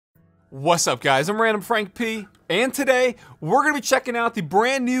What's up guys, I'm randomfrankp, and today we're going to be checking out the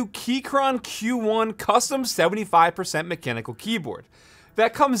brand new Keychron Q1 custom 75% mechanical keyboard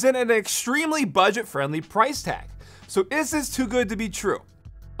that comes in at an extremely budget-friendly price tag. So is this too good to be true?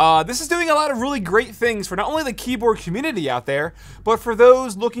 This is doing a lot of really great things for not only the keyboard community out there, but for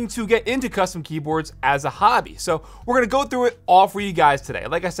those looking to get into custom keyboards as a hobby. So we're going to go through it all for you guys today.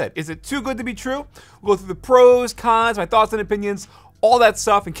 Like I said, is it too good to be true? We'll go through the pros, cons, my thoughts and opinions, all that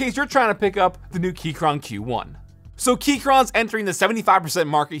stuff in case you're trying to pick up the new Keychron Q1. So Keychron's entering the 75%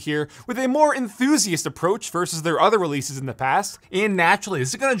 market here with a more enthusiast approach versus their other releases in the past, and naturally this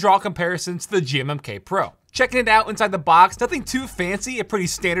is going to draw comparisons to the GMMK Pro. Checking it out inside the box, nothing too fancy, a pretty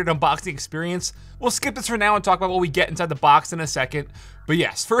standard unboxing experience. We'll skip this for now and talk about what we get inside the box in a second. But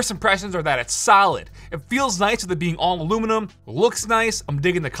yes, first impressions are that it's solid. It feels nice with it being all aluminum, looks nice, I'm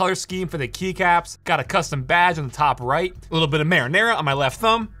digging the color scheme for the keycaps, got a custom badge on the top right, a little bit of marinara on my left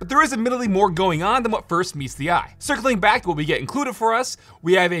thumb, but there is admittedly more going on than what first meets the eye. Circling back to what we get included for us,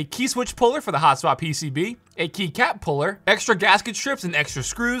 we have a key switch puller for the hotswap PCB, a keycap puller, extra gasket strips and extra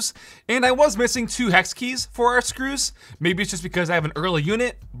screws, and I was missing 2 hex keys for our screws. Maybe it's just because I have an early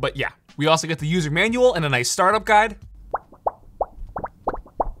unit, but yeah. We also get the user manual and a nice startup guide.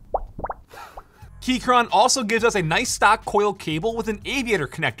 Keychron also gives us a nice stock coil cable with an aviator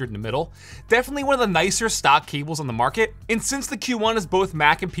connector in the middle. Definitely one of the nicer stock cables on the market. And since the Q1 is both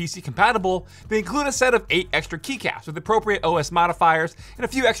Mac and PC compatible, they include a set of 8 extra keycaps with appropriate OS modifiers and a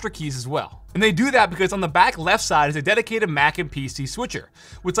few extra keys as well. And they do that because on the back left side is a dedicated Mac and PC switcher,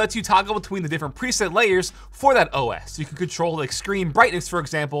 which lets you toggle between the different preset layers for that OS. You can control the screen brightness, for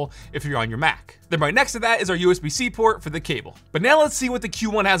example, if you're on your Mac. Then right next to that is our USB-C port for the cable. But now let's see what the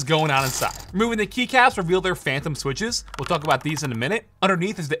Q1 has going on inside. Removing the keycaps reveal their phantom switches. We'll talk about these in a minute.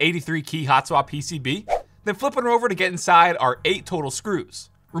 Underneath is the 83 key hotswap PCB. Then flipping over to get inside are 8 total screws.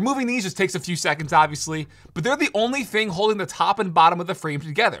 Removing these just takes a few seconds, obviously, but they're the only thing holding the top and bottom of the frame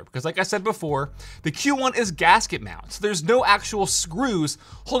together, because like I said before, the Q1 is gasket mount, so there's no actual screws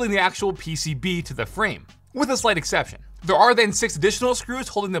holding the actual PCB to the frame, with a slight exception. There are then 6 additional screws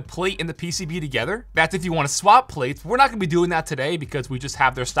holding the plate and the PCB together. That's if you want to swap plates. We're not going to be doing that today because we just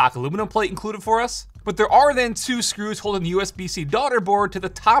have their stock aluminum plate included for us. But there are then 2 screws holding the USB-C daughter board to the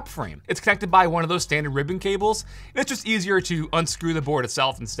top frame. It's connected by one of those standard ribbon cables, and it's just easier to unscrew the board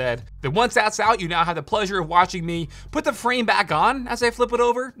itself instead. Then once that's out, you now have the pleasure of watching me put the frame back on as I flip it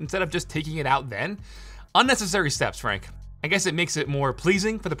over, instead of just taking it out then. Unnecessary steps, Frank. I guess it makes it more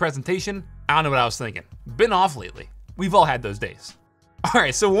pleasing for the presentation. I don't know what I was thinking. Been off lately. We've all had those days.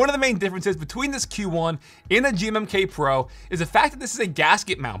 Alright, so one of the main differences between this Q1 and the GMMK Pro is the fact that this is a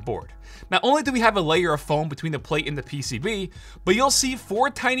gasket mount board. Not only do we have a layer of foam between the plate and the PCB, but you'll see 4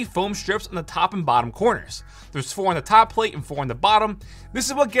 tiny foam strips on the top and bottom corners. There's 4 on the top plate and 4 on the bottom. This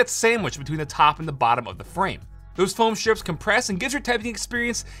is what gets sandwiched between the top and the bottom of the frame. Those foam strips compress and gives your typing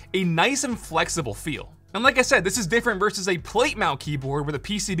experience a nice and flexible feel. And like I said, this is different versus a plate mount keyboard where the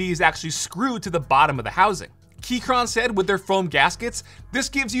PCB is actually screwed to the bottom of the housing. Keychron said with their foam gaskets, this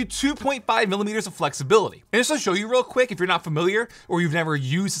gives you 2.5 millimeters of flexibility. And just to show you real quick, if you're not familiar or you've never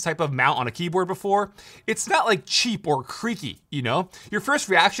used this type of mount on a keyboard before, it's not like cheap or creaky, you know? Your first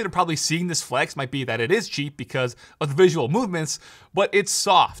reaction to probably seeing this flex might be that it is cheap because of the visual movements, but it's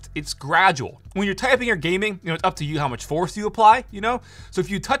soft, it's gradual. When you're typing or gaming, you know, it's up to you how much force you apply, you know? So if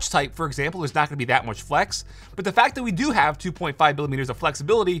you touch type, for example, there's not gonna be that much flex, but the fact that we do have 2.5 millimeters of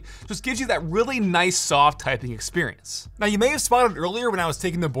flexibility just gives you that really nice soft typing experience. Now you may have spotted earlier when I was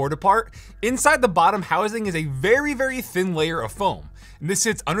taking the board apart, inside the bottom housing is a very, very thin layer of foam. And this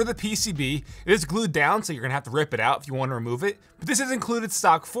sits under the PCB. It is glued down, so you're gonna have to rip it out if you want to remove it. But this is included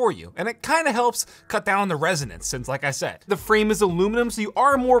stock for you, and it kind of helps cut down on the resonance since, like I said, the frame is aluminum, so you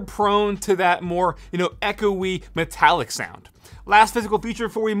are more prone to that more, you know, echoey metallic sound. Last physical feature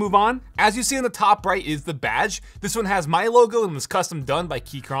before we move on, as you see on the top right is the badge. This one has my logo and was custom done by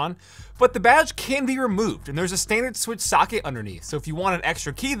Keychron, but the badge can be removed and there's a standard switch socket underneath, so if you want an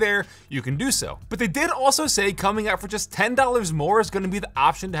extra key there, you can do so. But they did also say coming out for just $10 more is going to be the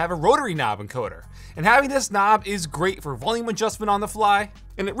option to have a rotary knob encoder. And having this knob is great for volume adjustment on the fly,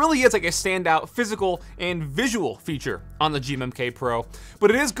 and it really is like a standout physical and visual feature on the GMMK Pro.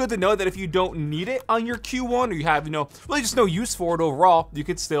 But it is good to know that if you don't need it on your Q1 or you have, you know, really just no use for it overall, you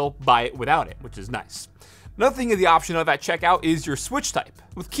could still buy it without it, which is nice. Another thing of the option of at checkout is your switch type,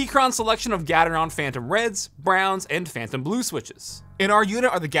 with Keychron's selection of Gateron Phantom Reds, Browns, and Phantom Blue switches. In our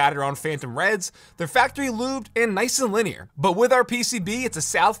unit are the Gateron Phantom Reds. They're factory lubed and nice and linear, but with our PCB, it's a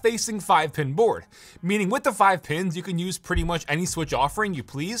south-facing 5-pin board, meaning with the 5 pins, you can use pretty much any switch offering you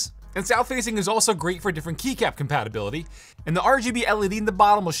please. And south facing is also great for different keycap compatibility, and the RGB LED in the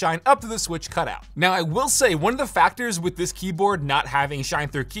bottom will shine up to the switch cutout. Now I will say one of the factors with this keyboard not having shine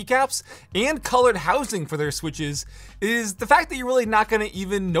through keycaps and colored housing for their switches is the fact that you're really not gonna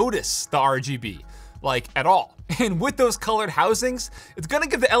even notice the RGB, like at all. And with those colored housings, it's gonna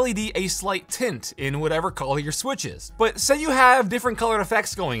give the LED a slight tint in whatever color your switch is. But say you have different colored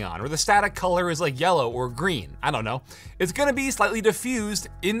effects going on, or the static color is like yellow or green, I don't know. It's gonna be slightly diffused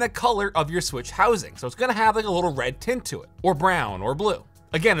in the color of your switch housing. So it's gonna have like a little red tint to it, or brown or blue.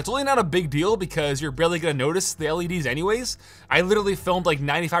 Again, it's really not a big deal because you're barely gonna notice the LEDs anyways. I literally filmed like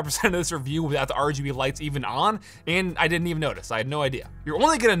 95% of this review without the RGB lights even on, and I didn't even notice, I had no idea. You're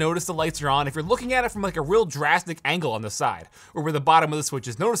only gonna notice the lights are on if you're looking at it from like a real drastic angle on the side, or where the bottom of the switch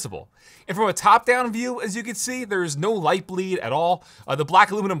is noticeable. And from a top-down view, as you can see, there's no light bleed at all. The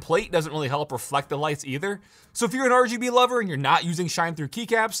black aluminum plate doesn't really help reflect the lights either. So if you're an RGB lover and you're not using shine-through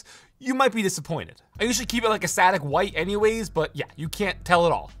keycaps, you might be disappointed. I usually keep it like a static white anyways, but yeah, you can't tell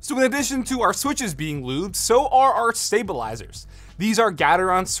at all. So in addition to our switches being lubed, so are our stabilizers. These are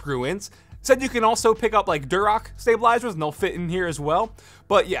Gateron screw-ins. Said you can also pick up like Duroc stabilizers and they'll fit in here as well.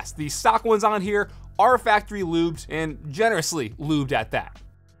 But yes, the stock ones on here are factory lubed and generously lubed at that.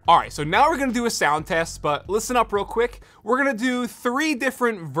 All right, so now we're gonna do a sound test, but listen up real quick. We're gonna do 3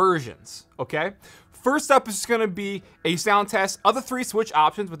 different versions, okay? First up is just gonna be a sound test of the 3 switch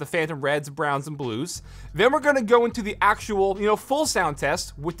options with the phantom reds, browns, and blues. Then we're gonna go into the actual, full sound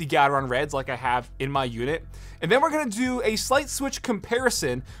test with the Gateron reds like I have in my unit. And then we're gonna do a slight switch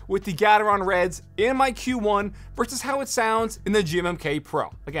comparison with the Gateron reds in my Q1 versus how it sounds in the GMMK Pro.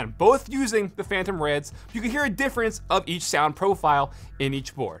 Again, both using the phantom reds. You can hear a difference of each sound profile in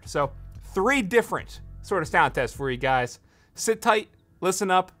each board. So 3 different sort of sound tests for you guys. Sit tight, listen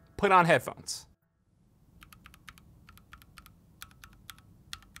up, put on headphones.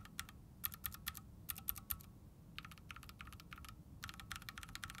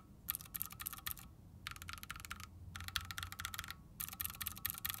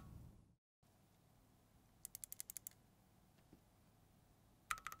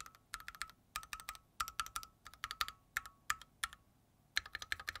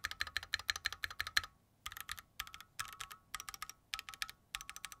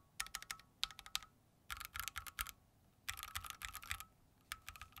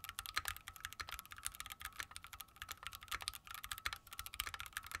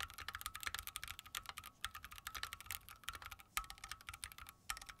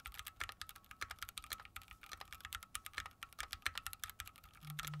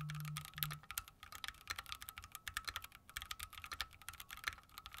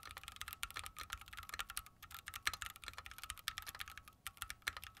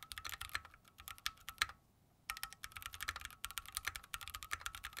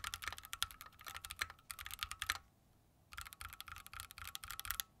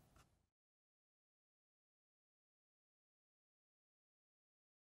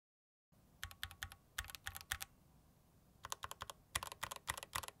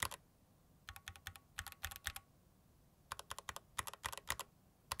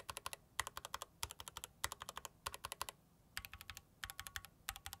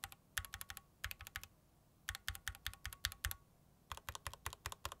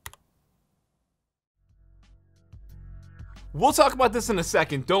 We'll talk about this in a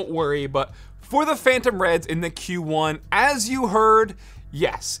second, don't worry, but for the phantom reds in the Q1, as you heard,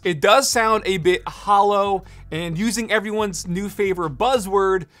 yes, it does sound a bit hollow and using everyone's new favorite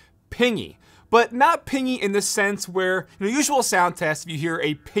buzzword, pingy. But not pingy in the sense where, in the usual sound test, if you hear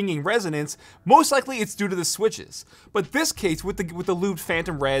a pinging resonance, most likely it's due to the switches. But this case, with the lubed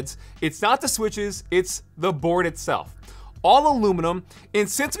phantom reds, it's not the switches, it's the board itself. All aluminum, and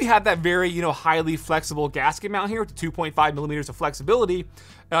since we have that very, highly flexible gasket mount here with 2.5 millimeters of flexibility,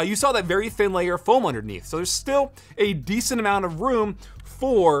 you saw that very thin layer of foam underneath. So there's still a decent amount of room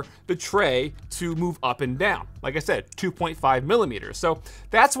for the tray to move up and down. Like I said, 2.5 millimeters. So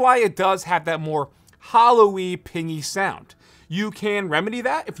that's why it does have that more hollowy, pingy sound. You can remedy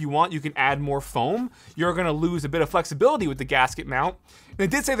that if you want. You can add more foam. You're gonna lose a bit of flexibility with the gasket mount. And they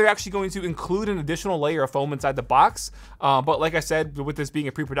did say they're actually going to include an additional layer of foam inside the box. But like I said, with this being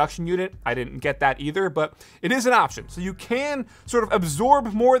a pre-production unit, I didn't get that either, but it is an option. So you can sort of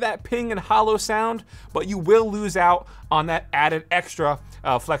absorb more of that ping and hollow sound, but you will lose out on that added extra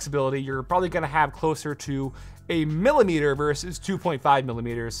flexibility. You're probably gonna have closer to 1 millimeter versus 2.5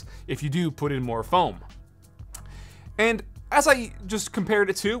 millimeters if you do put in more foam. And as I just compared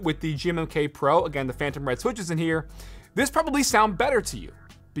it to with the GMMK Pro, again, the phantom red switches in here, this probably sound better to you.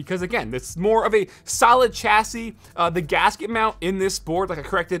 because again, it's more of a solid chassis. The gasket mount in this board, like I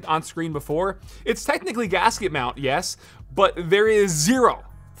corrected on screen before, it's technically gasket mount, yes, but there is zero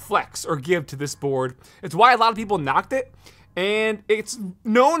flex or give to this board. It's why a lot of people knocked it, and it's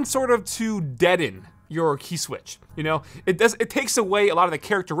known sort of to deaden your key switch. You know, it takes away a lot of the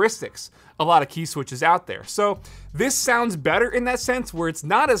characteristics a lot of key switches out there. So this sounds better in that sense, where it's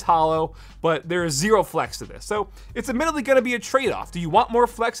not as hollow, but there is zero flex to this. So it's admittedly going to be a trade-off. Do you want more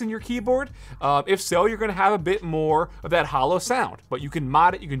flex in your keyboard? If so, you're going to have a bit more of that hollow sound, but you can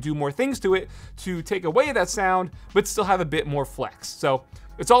mod it, you can do more things to it to take away that sound, but still have a bit more flex. So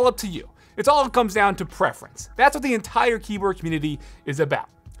it's all up to you. It's all comes down to preference. That's what the entire keyboard community is about,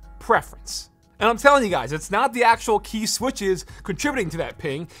 preference. And I'm telling you guys, it's not the actual key switches contributing to that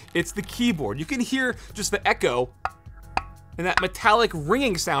ping, it's the keyboard. You can hear just the echo and that metallic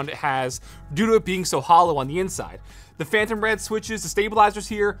ringing sound it has due to it being so hollow on the inside. The phantom red switches, the stabilizers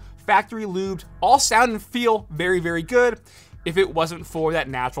here, factory lubed, all sound and feel very, very good if it wasn't for that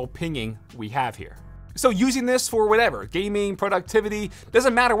natural pinging we have here. So using this for whatever, gaming, productivity,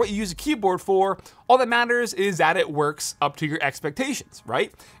 doesn't matter what you use a keyboard for, all that matters is that it works up to your expectations,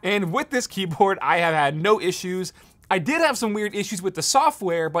 right? And with this keyboard, I have had no issues. I did have some weird issues with the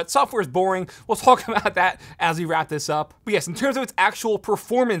software, but software is boring. We'll talk about that as we wrap this up. But yes, in terms of its actual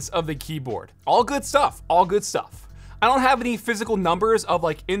performance of the keyboard, all good stuff, all good stuff. I don't have any physical numbers of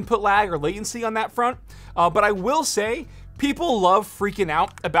like input lag or latency on that front, but I will say, people love freaking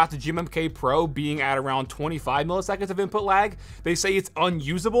out about the GMMK Pro being at around 25 milliseconds of input lag. They say it's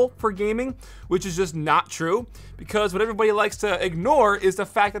unusable for gaming, which is just not true, because what everybody likes to ignore is the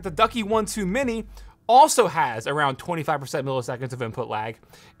fact that the Ducky 1-2 Mini also has around 25% milliseconds of input lag,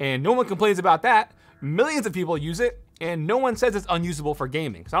 and no one complains about that. Millions of people use it, and no one says it's unusable for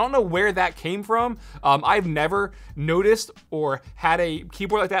gaming. So I don't know where that came from. I've never noticed or had a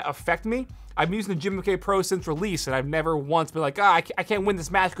keyboard like that affect me. I've been using the GMMK Pro since release, and I've never once been like, I can't win this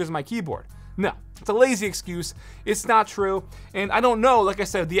match because of my keyboard. No, it's a lazy excuse. It's not true. And I don't know, like I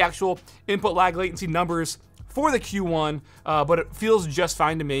said, the actual input lag latency numbers for the Q1, but it feels just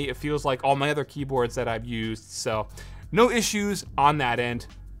fine to me. It feels like all my other keyboards that I've used. So no issues on that end.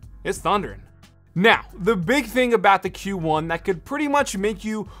 It's thundering. Now, the big thing about the Q1 that could pretty much make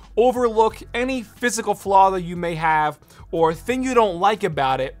you overlook any physical flaw that you may have or thing you don't like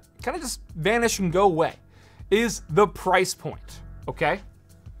about it, kind of just vanish and go away, is the price point, okay?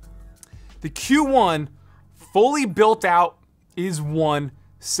 The Q1 fully built out is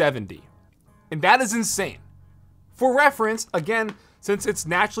 $170, and that is insane. For reference, again, since it's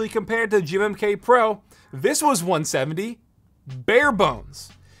naturally compared to the GMMK Pro, this was $170 bare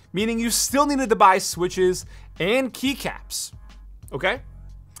bones, meaning you still needed to buy switches and keycaps, okay?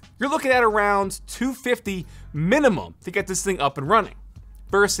 You're looking at around $250 minimum to get this thing up and running,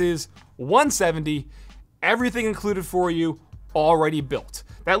 versus $170, everything included for you, already built.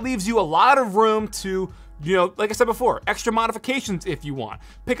 That leaves you a lot of room to, you know, like I said before, extra modifications if you want.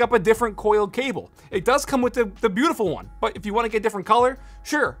 Pick up a different coiled cable. It does come with the beautiful one, but if you want to get a different color,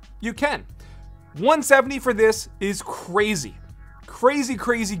 sure, you can. $170 for this is crazy. Crazy,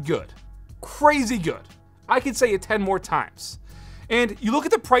 crazy good. Crazy good. I could say it 10 more times. And you look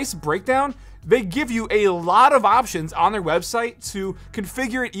at the price breakdown, they give you a lot of options on their website to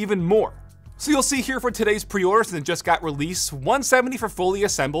configure it even more. So you'll see here for today's pre-order, since it just got released, $170 for fully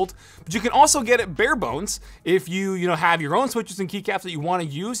assembled, but you can also get it bare bones if you have your own switches and keycaps that you want to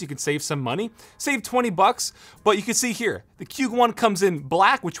use. You can save some money, save 20 bucks, but you can see here, the Q1 comes in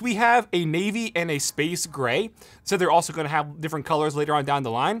black, which we have a navy and a space gray. So they're also going to have different colors later on down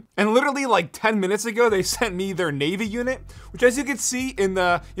the line. And literally like 10 minutes ago, they sent me their navy unit, which as you can see in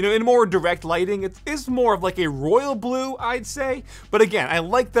the, in more direct lighting, it is more of like a royal blue, I'd say. But again, I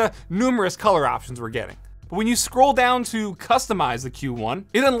like the numerous color options we're getting. But when you scroll down to customize the Q1,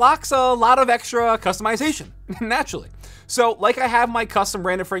 it unlocks a lot of extra customization, naturally. So like I have my custom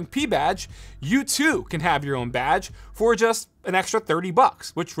randomfrankp badge, you too can have your own badge for just an extra 30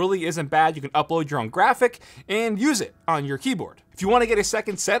 bucks, which really isn't bad. You can upload your own graphic and use it on your keyboard. If you want to get a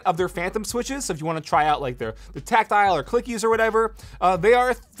second set of their phantom switches, so if you want to try out like the tactile or clickies or whatever, they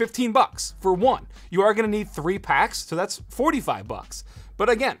are 15 bucks for one. You are going to need 3 packs, so that's 45 bucks. But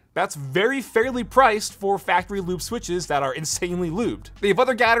again, that's very fairly priced for factory lube switches that are insanely lubed. They have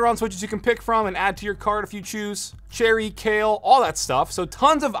other Gateron switches you can pick from and add to your cart if you choose. Cherry, kale, all that stuff. So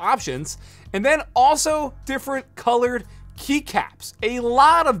tons of options. And then also different colored keycaps. A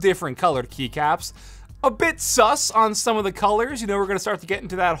lot of different colored keycaps. A bit sus on some of the colors. We're gonna start to get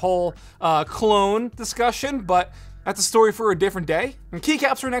into that whole clone discussion, but that's a story for a different day. And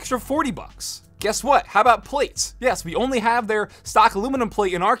keycaps are an extra 40 bucks. Guess what? How about plates? Yes, we only have their stock aluminum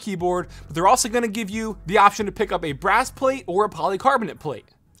plate in our keyboard, but they're also going to give you the option to pick up a brass plate or a polycarbonate plate.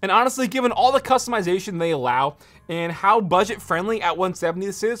 And honestly, given all the customization they allow and how budget friendly at 170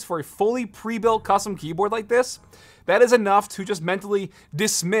 this is for a fully pre-built custom keyboard like this, that is enough to just mentally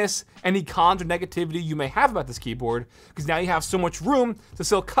dismiss any cons or negativity you may have about this keyboard, because now you have so much room to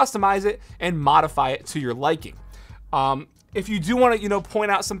still customize it and modify it to your liking. If you do want to,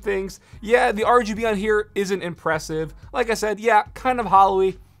 point out some things, yeah, the RGB on here isn't impressive. Like I said, yeah, kind of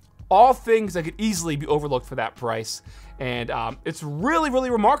hollowy. All things that could easily be overlooked for that price. And it's really, really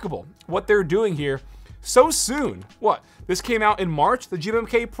remarkable what they're doing here so soon. What? This came out in March, the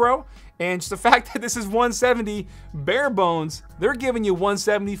GMMK Pro, and just the fact that this is 170 bare bones, they're giving you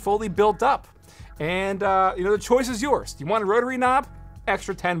 170 fully built up. And the choice is yours. You want a rotary knob?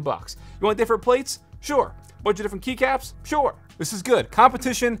 Extra $10. You want different plates? Sure. Bunch of different keycaps? Sure. This is good.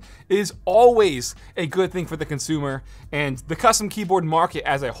 Competition is always a good thing for the consumer, and the custom keyboard market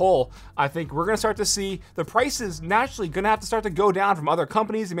as a whole. I think we're going to start to see the prices naturally going to have to start to go down from other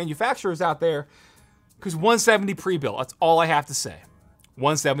companies and manufacturers out there, because 170 pre-built, that's all I have to say.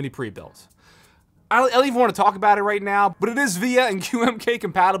 170 pre-built. I don't even want to talk about it right now, but it is VIA and QMK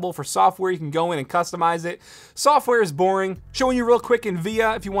compatible for software. You can go in and customize it. Software is boring. Showing you real quick in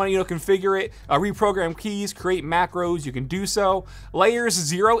VIA, if you want to configure it, reprogram keys, create macros, you can do so. Layers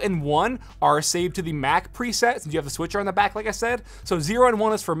 0 and 1 are saved to the Mac preset, since you have the switcher on the back, like I said. So 0 and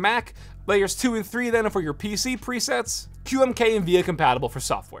 1 is for Mac. Layers 2 and 3 then are for your PC presets. QMK and VIA compatible for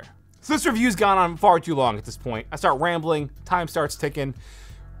software. So this review's gone on far too long at this point. I start rambling, time starts ticking.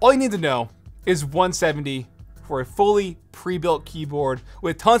 All you need to know is 170 for a fully pre-built keyboard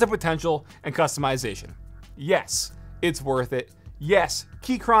with tons of potential and customization. Yes, it's worth it. Yes,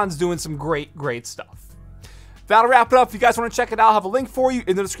 Keychron's doing some great, great stuff. That'll wrap it up. If you guys want to check it out, I'll have a link for you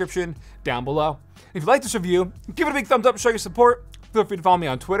in the description down below. If you like this review, give it a big thumbs up to show your support. Feel free to follow me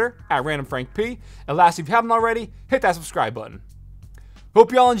on Twitter at randomfrankp. And lastly, if you haven't already, hit that subscribe button.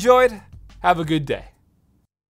 Hope you all enjoyed. Have a good day.